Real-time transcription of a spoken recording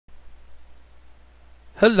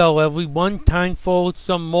Hello everyone, time for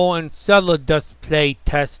some more Enceladus play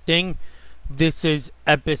testing. This is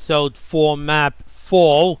episode 4, map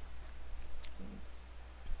 4.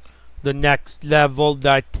 The next level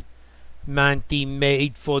that Manti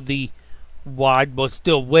made for the WAD. We're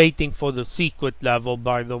still waiting for the secret level,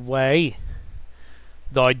 by the way.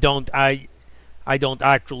 Though I don't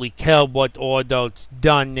actually care what order it's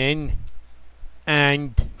done in.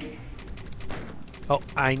 And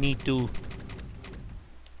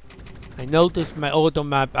I noticed my auto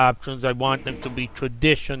map options, I want them to be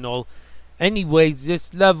traditional. Anyways,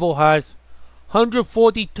 this level has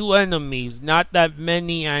 142 enemies, not that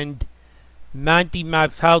many, and Manti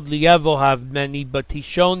maps hardly ever have many, but he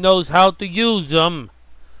sure knows how to use them.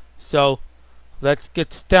 So, let's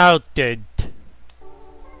get started.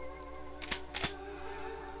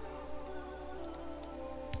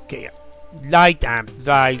 Okay, light amp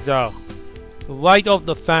visor. Right off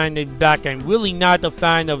the fan and back, I'm really not a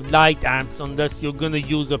fan of light amps unless you're gonna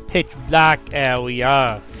use a pitch black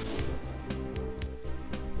area.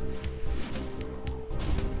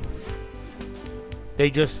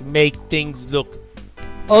 They just make things look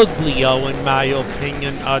uglier in my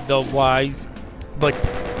opinion otherwise. But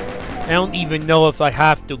I don't even know if I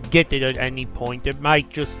have to get it at any point. It might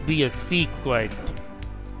just be a secret.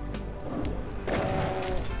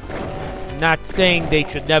 Not saying they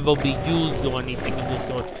should never be used or anything of the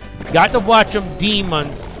sort. Got to watch them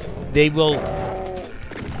demons. They will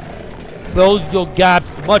close your gaps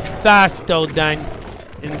much faster than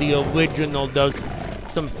in the original. There's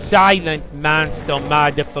some silent monster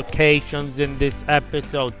modifications in this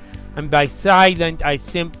episode. And by silent, I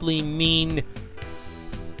simply mean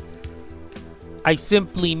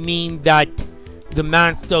that the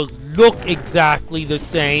monsters look exactly the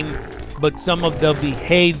same, but some of the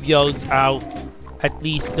behaviors are at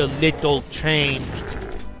least a little changed.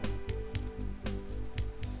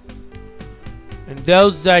 And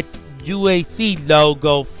there's that UAC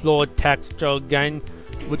logo floor texture again,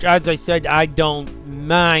 which as I said I don't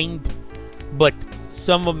mind, but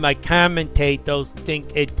some of my commentators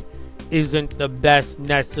think it isn't the best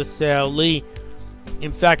necessarily.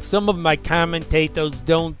 In fact, some of my commentators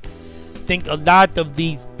don't think a lot of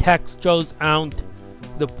these textures aren't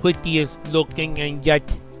the prettiest looking, and yet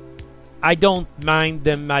I don't mind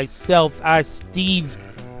them myself. As Steve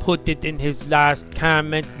put it in his last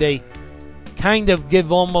comment, they kind of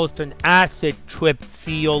give almost an acid trip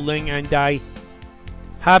feeling, and I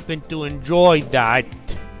happen to enjoy that.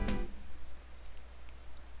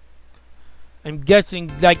 I'm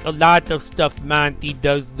guessing like a lot of stuff Manti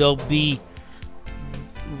does, they'll be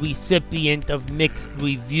recipient of mixed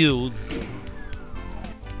reviews.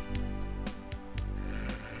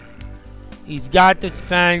 He's got his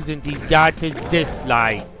fans and he's got his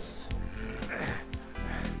dislikes.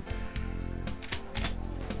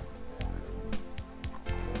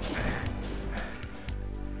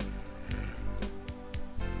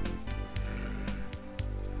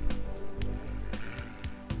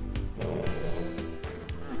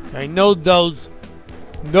 I know those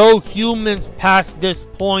no humans past this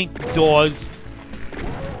point doors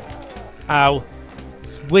are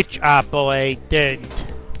switch operated.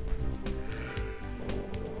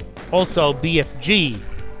 Also BFG.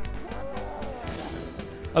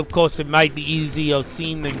 Of course it might be easier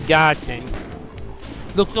seen than gotten.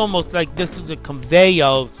 Looks almost like this is a conveyor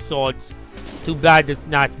of sorts. Too bad it's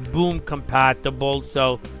not boom compatible,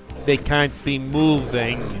 so they can't be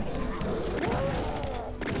moving.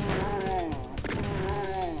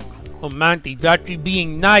 Oh, Manti's actually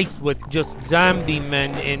being nice with just zombie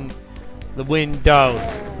men in the windows.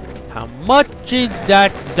 How much is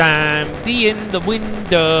that zombie in the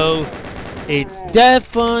window? It's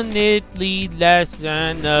definitely less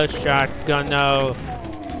than a shotgun. Oh.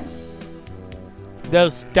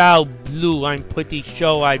 There's Style Blue. I'm pretty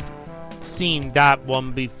sure I've seen that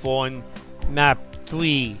one before in map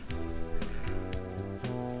 3.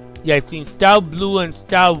 Yeah, I've seen Style Blue and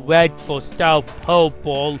Style Red for Style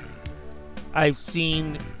Purple. I've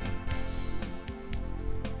seen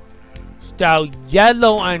Style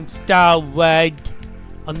Yellow and Style Red,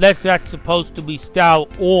 unless that's supposed to be Style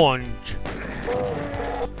Orange.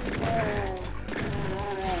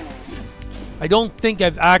 I don't think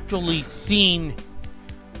I've actually seen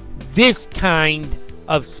this kind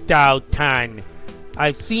of Style Tan.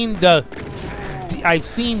 I've seen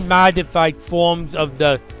modified forms of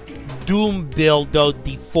the Doom Builder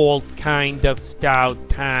default kind of Style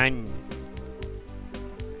Tan.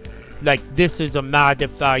 Like this is a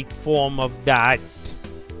modified form of that.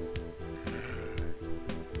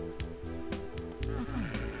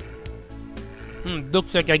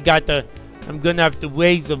 Looks like I got a I'm gonna have to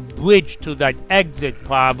raise a bridge to that exit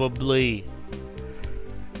probably.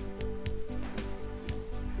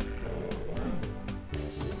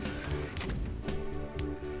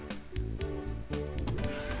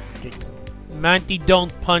 Manti,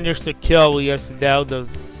 don't punish the curious though. There's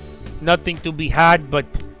nothing to be had but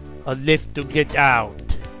a lift to get out.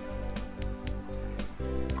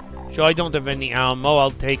 Sure, I don't have any ammo.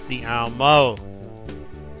 I'll take the ammo.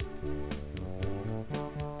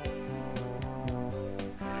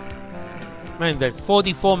 Man, there's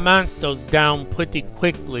 44 monsters down pretty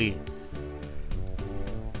quickly.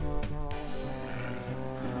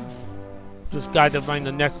 Just gotta find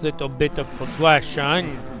the next little bit of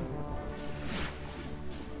progression.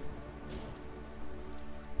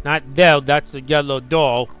 Not there, that's the yellow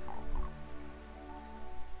door.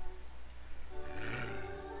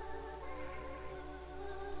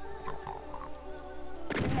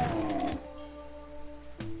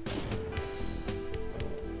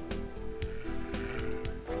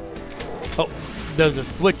 Oh, there's a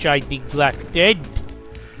switch I neglected.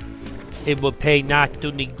 It will pay not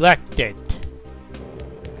to neglect it.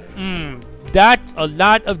 That's a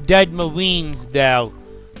lot of dead Marines there.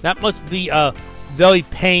 That must be a very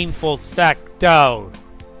painful sector.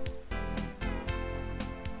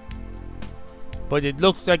 But it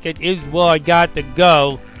looks like it is where I got to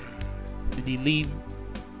go. Did he leave?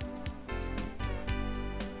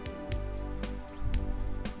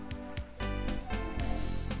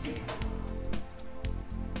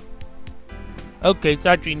 Okay, it's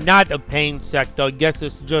actually not a pain sector. I guess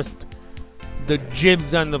it's just the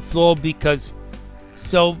gyms on the floor because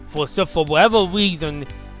for whatever reason,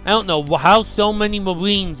 I don't know how so many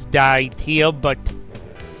Marines died here, but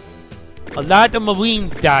a lot of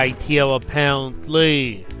Marines died here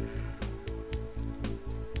apparently.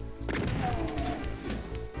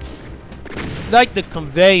 Like the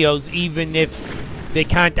conveyors, even if they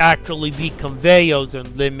can't actually be conveyors and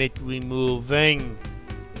limit removing.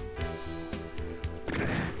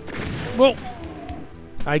 Well,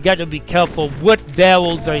 I gotta be careful what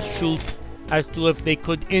barrels I shoot as to if they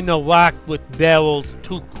could interact with barrels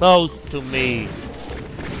too close to me.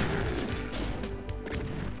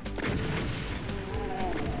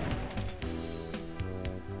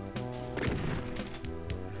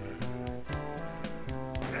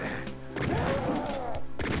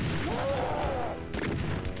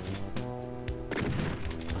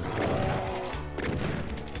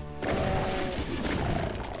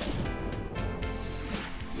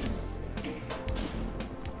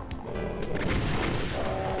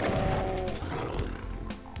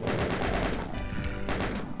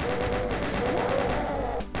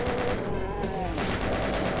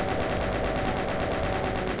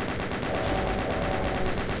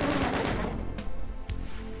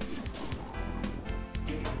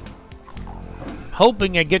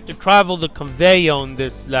 Hoping I get to travel the conveyor on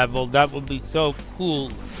this level. That would be so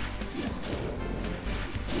cool.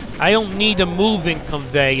 I don't need a moving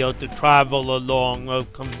conveyor to travel along a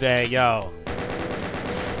conveyor.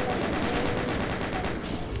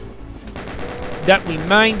 That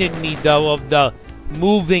reminded me though of the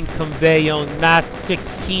moving conveyor on map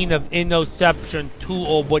 16 of Interception 2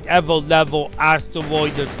 or whatever level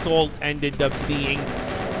Asteroid Assault ended up being.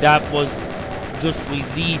 That was just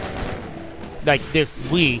released like this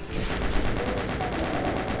week.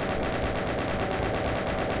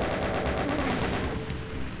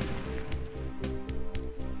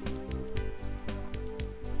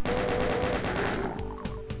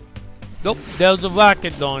 Nope, there's a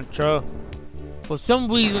rocket launcher. For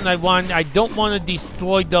some reason I don't want to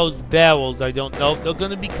destroy those barrels. I don't know if they're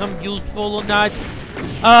gonna become useful or not.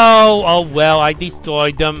 Oh well, I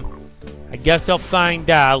destroyed them. I guess I'll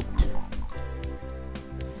find out.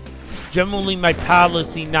 Generally my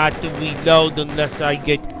policy not to reload unless I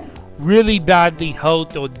get really badly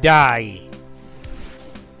hurt or die.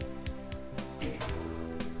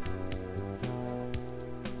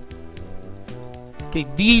 Okay,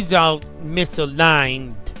 these are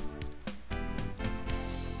misaligned.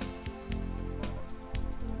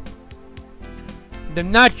 The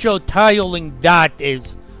natural tiling dot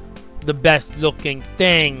is the best looking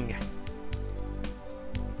thing.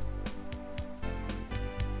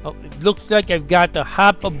 Oh, it looks like I've got to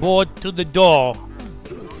hop aboard to the door.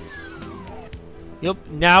 Yep,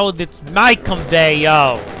 now it's my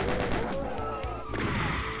conveyor.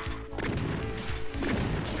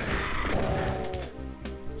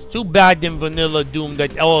 It's too bad in Vanilla Doom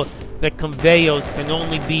that all the conveyors can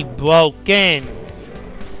only be broken.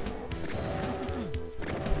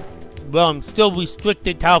 Well, I'm still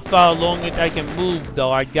restricted how far along it I can move though.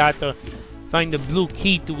 I got to find the blue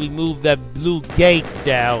key to remove that blue gate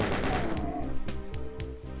down.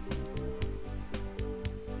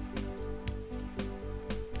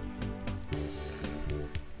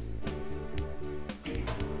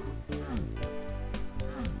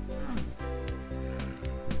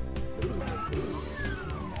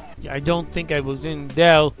 I don't think I was in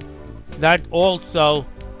there. That also...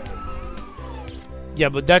 Yeah,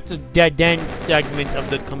 but that's a dead-end segment of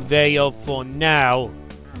the conveyor for now.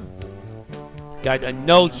 Got a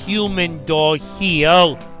no human door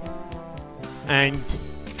here. And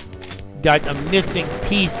got a missing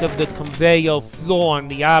piece of the conveyor floor on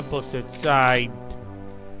the opposite side.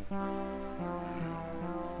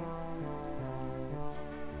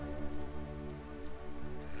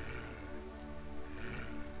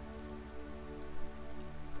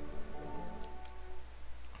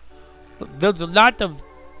 There's a lot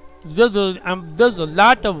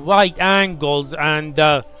of right angles on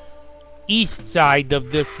the east side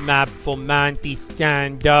of this map for Monty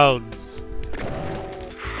standards.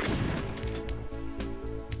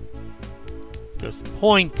 Just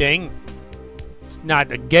pointing. It's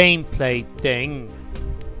not a gameplay thing.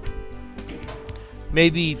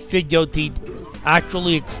 Maybe figured he'd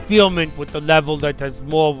actually experiment with a level that has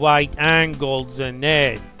more right angles in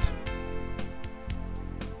it.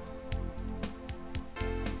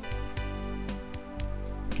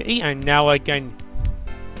 Okay, and now I can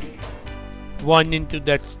run into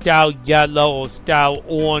that style yellow or style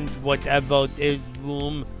orange, whatever it is,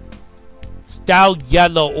 room. Style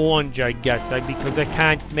yellow orange, I guess, because I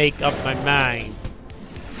can't make up my mind.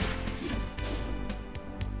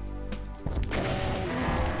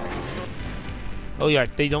 Oh yeah,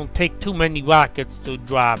 they don't take too many rockets to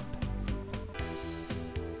drop.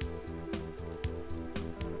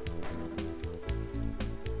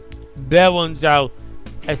 Barons are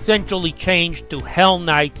essentially changed to Hell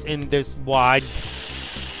Knights in this WOD.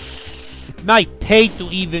 It might pay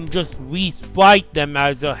to even just re-sprite them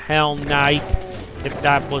as a Hell Knight if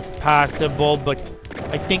that was possible, but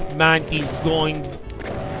I think Monty's going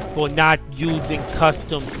for not using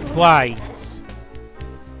custom sprites.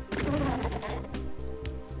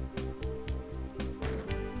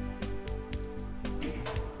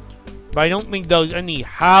 But I don't think there's any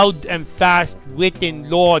hard and fast written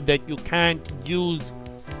law that you can't use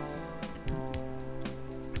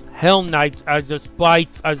Hell Knights as a sprite,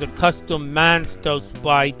 as a custom monster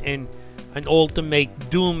sprite in an Ultimate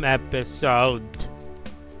Doom episode.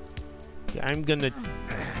 Okay, I'm gonna...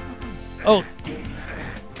 Oh!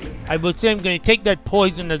 I would say I'm gonna take that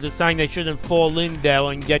poison as a sign I shouldn't fall in there,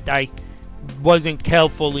 and yet I wasn't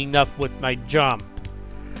careful enough with my jump.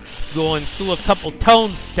 Going through a couple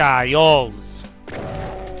turnstiles.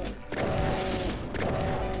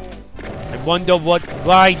 I wonder what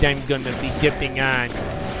ride I'm gonna be getting on.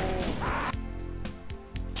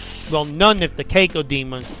 Well, none if the Keiko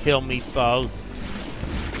demons kill me first.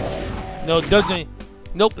 No, it doesn't.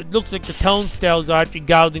 Nope, it looks like the turnstiles are actually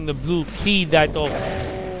guarding the blue key that'll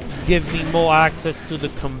give me more access to the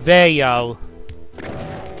conveyor.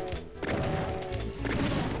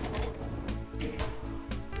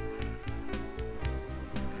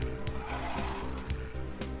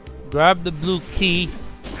 Grab the blue key.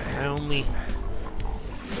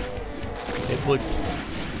 It would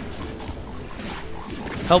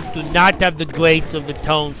help to not have the grates of the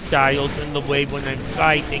turnstiles in the way when I'm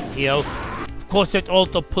fighting here. Of course, it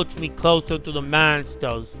also puts me closer to the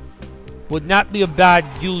monsters. Would not be a bad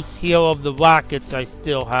use here of the rockets I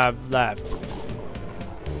still have left.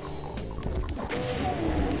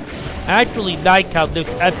 I actually like how this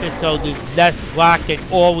episode is less rocket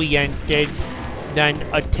oriented than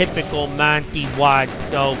a typical Monty WOD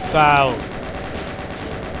so far.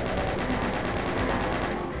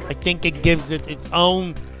 I think it gives it its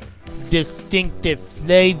own distinctive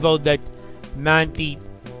flavor that Monty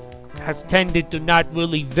has tended to not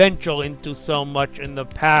really venture into so much in the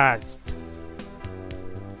past.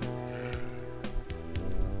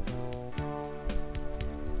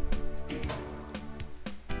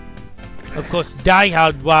 Of course,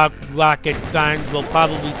 die-hard rocket fans will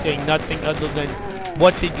probably say nothing other than,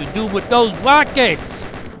 "What did you do with those rockets?"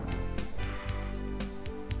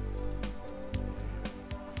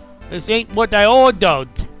 This ain't what I ordered.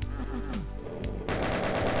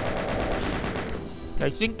 I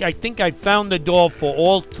think I found the door for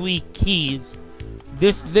all 3 keys.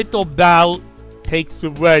 This little bell takes the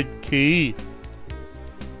red key.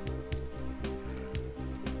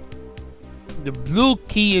 The blue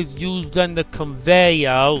key is used on the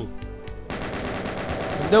conveyor.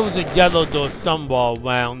 And there was a yellow door somewhere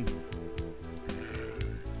around.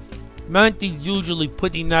 Monty's usually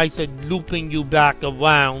pretty nice at looping you back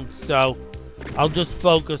around, so I'll just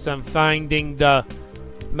focus on finding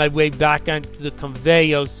my way back onto the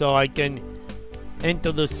conveyor so I can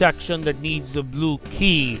enter the section that needs the blue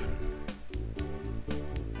key.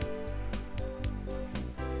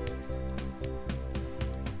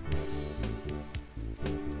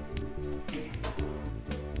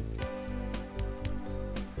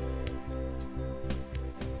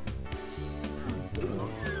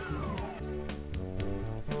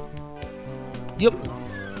 Yep.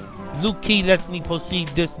 Blue key lets me proceed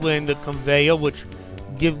this way in the conveyor, which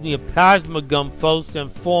gives me a plasma gun first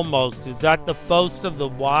and foremost. Is that the first of the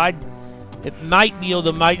wad? It might be, or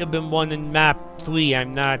there might have been one in map 3,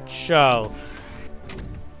 I'm not sure.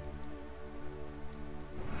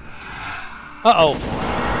 Uh-oh.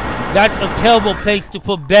 That's a terrible place to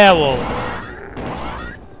put barrels.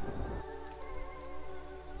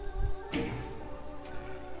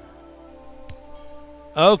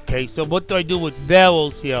 Okay, so what do I do with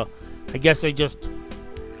barrels here? I guess I just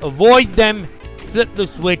avoid them, flip the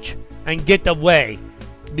switch, and get away.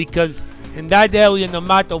 Because in that area, no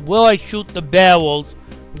matter where I shoot the barrels,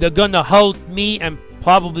 they're gonna hurt me and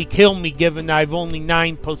probably kill me, given I have only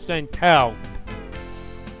 9% health.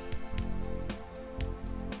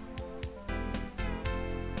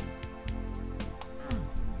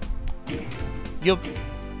 Yep.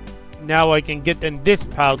 Now I can get in this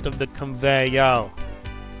part of the conveyor.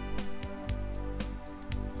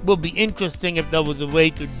 Would be interesting if there was a way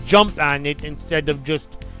to jump on it instead of just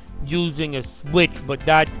using a switch, but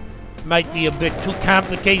that might be a bit too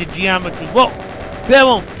complicated geometry. Whoa!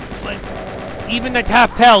 Barrel! Even at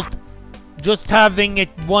half health, just having it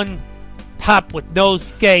one pop with no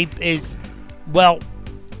escape is, well,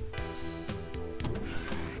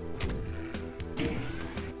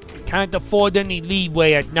 can't afford any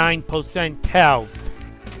leeway at 9% health.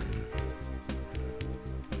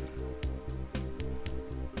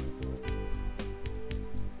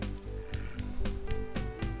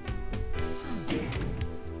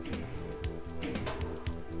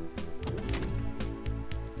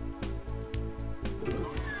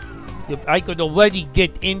 If I could already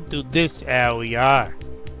get into this area,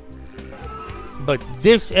 but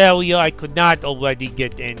this area I could not already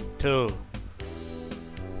get into.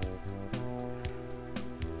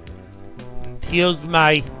 And here's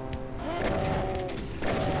my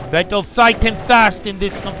better fight him fast in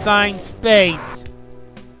this confined space.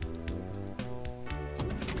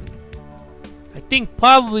 I think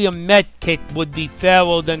probably a med kit would be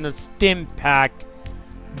fairer than a stim pack,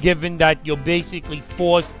 given that you're basically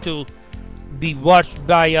forced to be rushed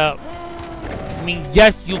by a... I mean,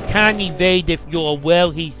 yes, you can evade if you're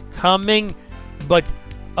aware he's coming, but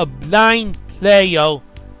a blind player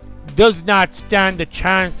does not stand a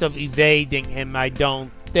chance of evading him, I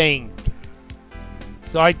don't think.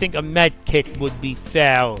 So I think a med kit would be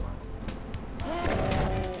fair.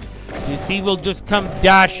 You see, he will just come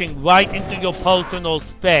dashing right into your personal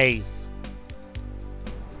space.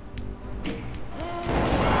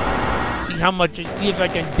 How much, see if I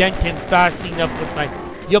can dent him fast enough with my,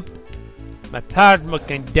 yup, my plasma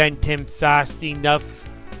can dent him fast enough.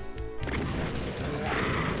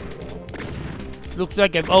 Looks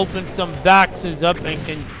like I've opened some boxes up and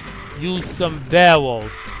can use some barrels.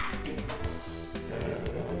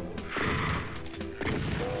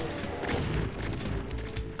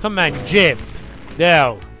 Come on, Jib.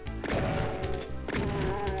 There.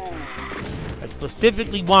 I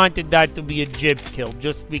specifically wanted that to be a Jib kill,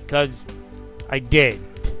 just because I did.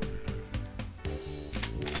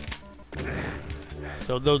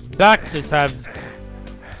 So those boxes have,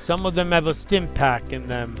 some of them have a stim pack in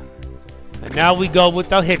them. And now we go with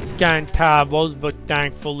the hit scan towers, but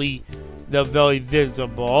thankfully they're very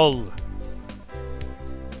visible.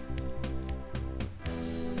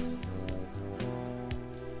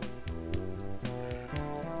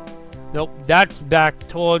 Nope, that's back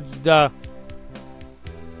towards the...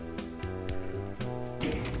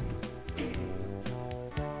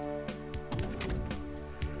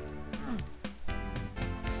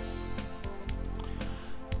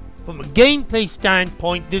 From a gameplay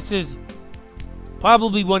standpoint, this is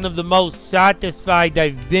probably one of the most satisfied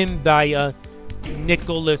I've been by a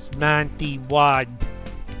Nicholas Manti wad.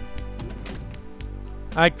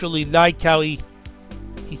 I actually like how he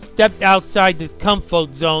stepped outside his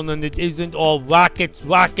comfort zone and it isn't all rockets,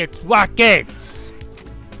 rockets, rockets!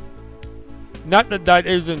 Not that that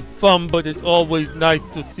isn't fun, but it's always nice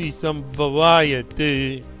to see some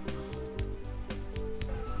variety.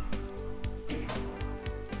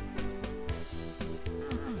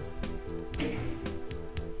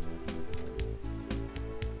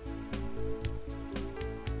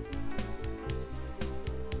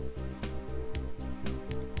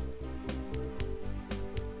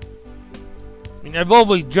 I've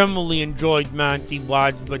always generally enjoyed Manti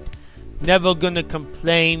wads, but never gonna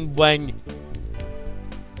complain when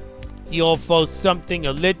he offers something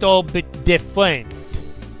a little bit different.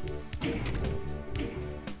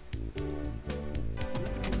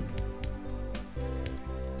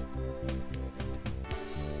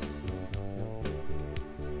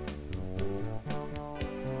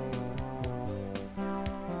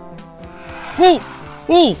 Ooh!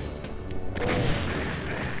 Ooh!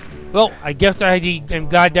 Well, I guess I'm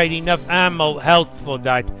glad I had enough ammo, health for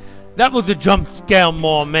that. That was a jump scare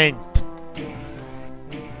moment.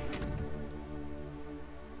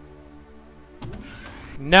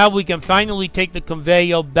 Now we can finally take the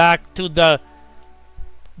conveyor back to the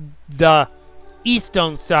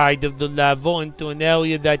eastern side of the level, into an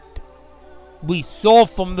area that we saw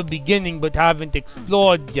from the beginning but haven't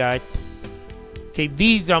explored yet. Okay,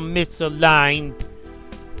 these are misaligned,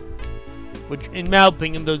 which in my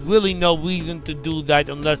opinion there's really no reason to do that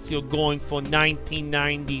unless you're going for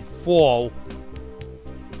 1994.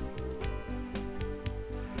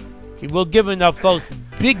 Okay, we're giving our first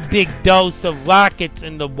big dose of rockets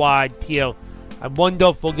in the wad here. I wonder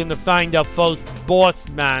if we're gonna find our first boss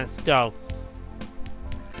master.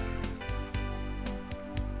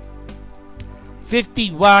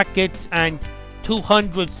 50 rockets and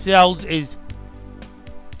 200 cells is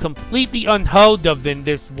completely unheard of in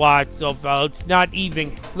this wad so far. It's not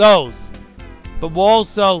even close. But we're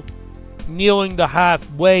also nearing the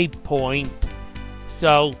halfway point.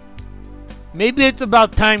 So maybe it's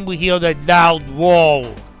about time we hear that loud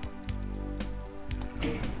roar.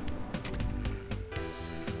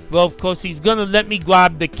 Well, of course, he's gonna let me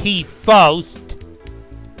grab the key first.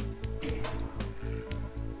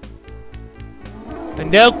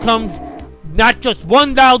 And there comes not just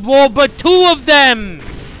one loud roar, but two of them!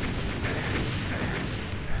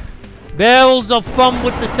 Barrels of fun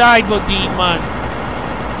with the Cyber Demons.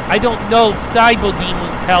 I don't know if Cyber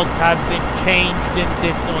Demons' health have been changed in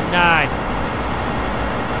this or not.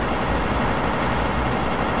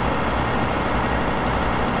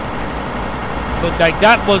 But like,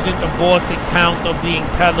 that wasn't a boss encounter being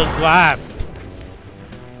telegraphed.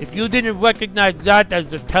 If you didn't recognize that as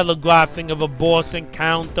the telegraphing of a boss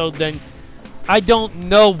encounter, then I don't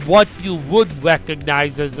know what you would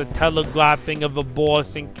recognize as the telegraphing of a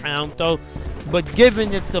boss encounter. But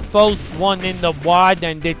given it's the first one in the wad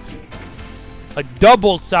and it's a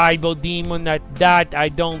double Cyber Demon at that, I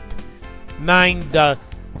don't mind the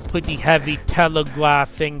pretty heavy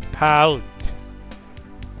telegraphing part.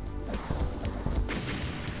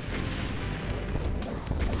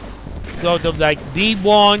 Sort of like, be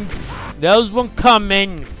warned, there's one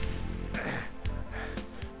coming.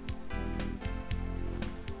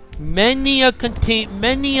 Many a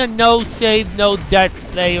no save, no death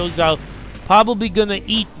players are probably gonna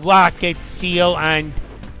eat rockets here and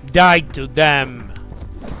die to them.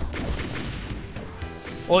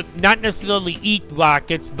 Or not necessarily eat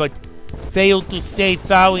rockets, but fail to stay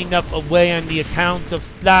far enough away on the accounts of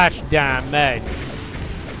splash damage.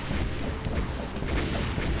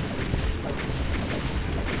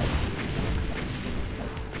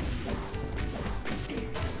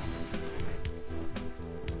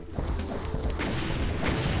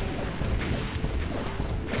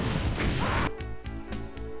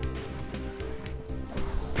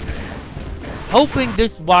 Hoping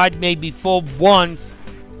this wad maybe for once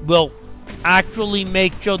will actually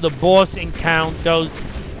make sure the boss encounters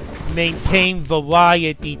maintain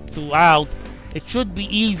variety throughout. It should be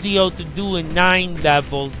easier to do in 9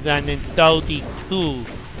 levels than in 32.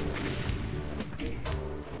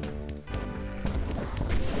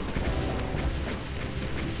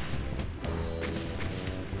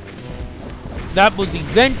 That was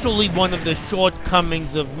eventually one of the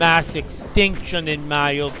shortcomings of Mass Extinction, in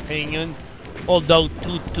my opinion. Although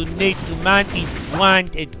to Manty's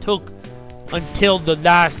grant, it took until the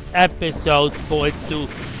last episode for it to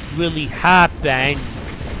really happen.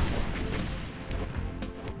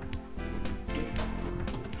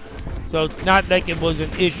 So it's not like it was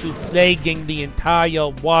an issue plaguing the entire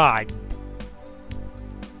wad.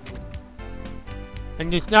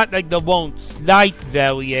 And it's not like there weren't slight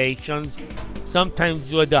variations.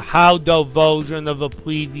 Sometimes you're the harder version of a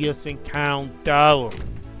previous encounter.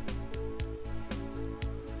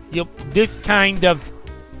 This kind of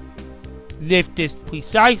lift is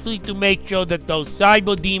precisely to make sure that those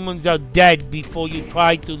Cyber Demons are dead before you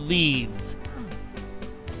try to leave.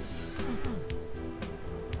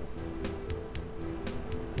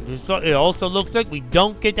 It also looks like we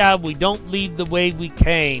don't get out, we don't leave the way we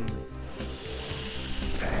came.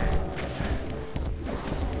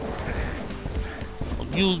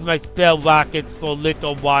 I'll use my spell rockets for a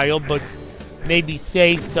little while, but maybe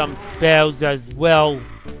save some spells as well.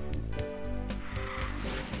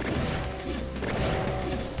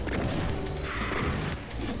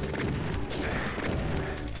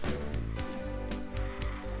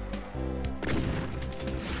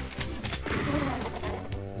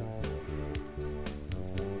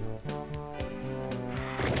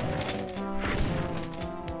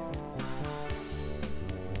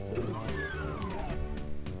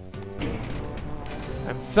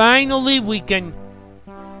 finally we can...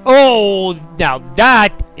 Oh, now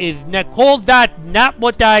that is... Call that not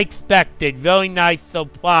what I expected. Very nice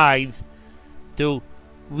surprise to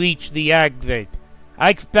reach the exit. I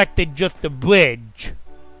expected just a bridge.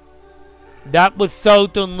 That was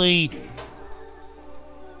certainly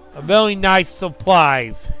a very nice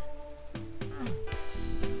surprise.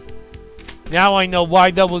 Now I know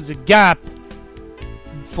why there was a gap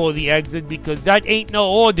for the exit, because that ain't no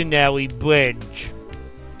ordinary bridge.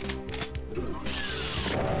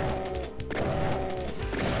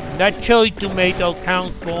 That cherry tomato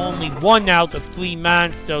counts for only 1 out of 3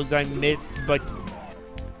 monsters I missed, but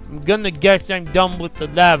I'm gonna guess I'm done with the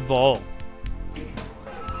level.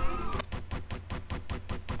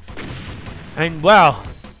 And well,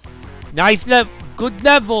 nice level, good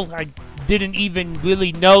level. I didn't even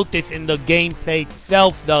really notice in the gameplay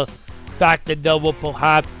itself the fact that there were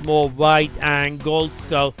perhaps more right angles,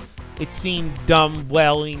 so it seemed done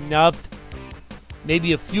well enough.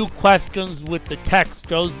 Maybe a few questions with the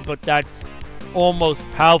textures, but that's almost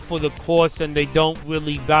par for the course and they don't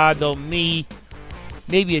really bother me.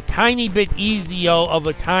 Maybe a tiny bit easier of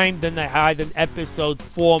a time than I had in episode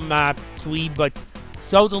 4 map 3, but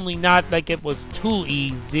certainly not like it was too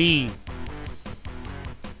easy.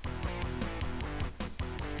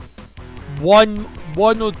 One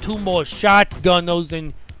or two more shotgunners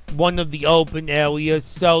in one of the open areas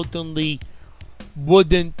certainly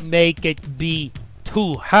wouldn't make it be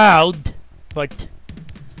too hard, but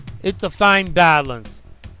it's a fine balance.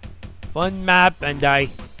 Fun map, and I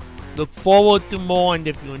look forward to more. And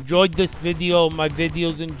if you enjoyed this video or my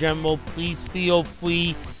videos in general, please feel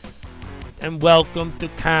free and welcome to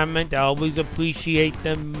comment. I always appreciate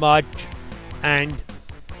them much, and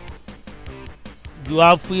you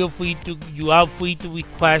are free to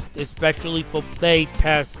request, especially for play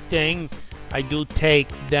testing. I do take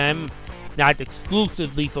them, not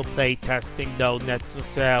exclusively for play testing though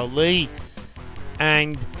necessarily.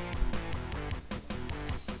 And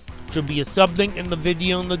should be a sublink in the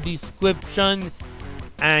video in the description,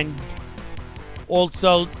 and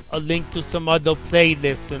also a link to some other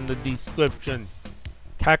playlists in the description.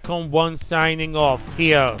 Capcom 1 signing off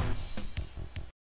here.